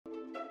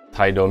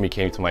Taidomi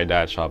came to my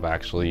dad's shop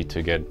actually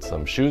to get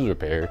some shoes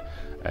repaired,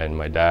 and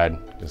my dad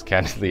just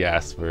candidly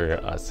asked for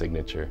a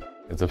signature.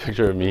 It's a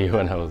picture of me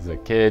when I was a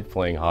kid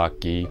playing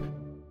hockey.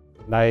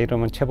 나의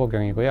이름은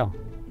최보경이고요.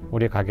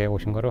 우리 가게에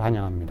오신 거를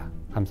환영합니다.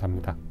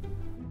 감사합니다.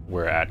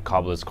 We're at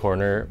Cobbler's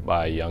Corner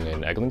by Yonge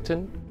and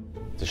Eglinton.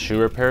 It's a shoe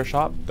repair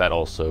shop that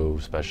also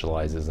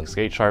specializes in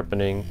skate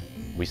sharpening.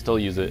 We still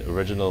use the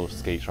original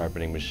skate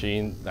sharpening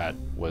machine that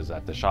was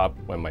at the shop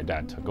when my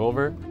dad took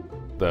over.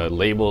 The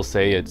labels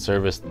say it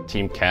serviced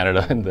Team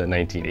Canada in the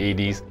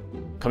 1980s.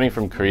 Coming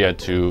from Korea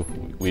too,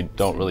 we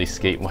don't really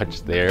skate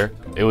much there.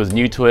 It was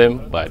new to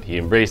him, but he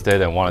embraced it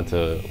and wanted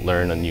to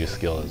learn a new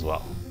skill as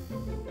well.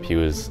 He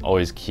was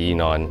always keen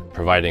on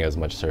providing as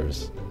much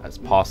service as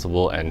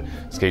possible, and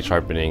skate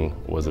sharpening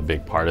was a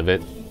big part of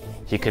it.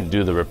 He could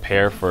do the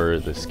repair for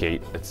the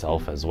skate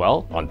itself as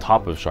well, on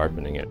top of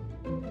sharpening it.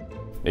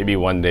 Maybe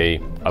one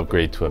day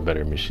upgrade to a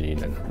better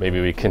machine, and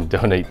maybe we can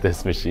donate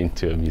this machine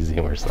to a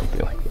museum or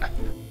something like that.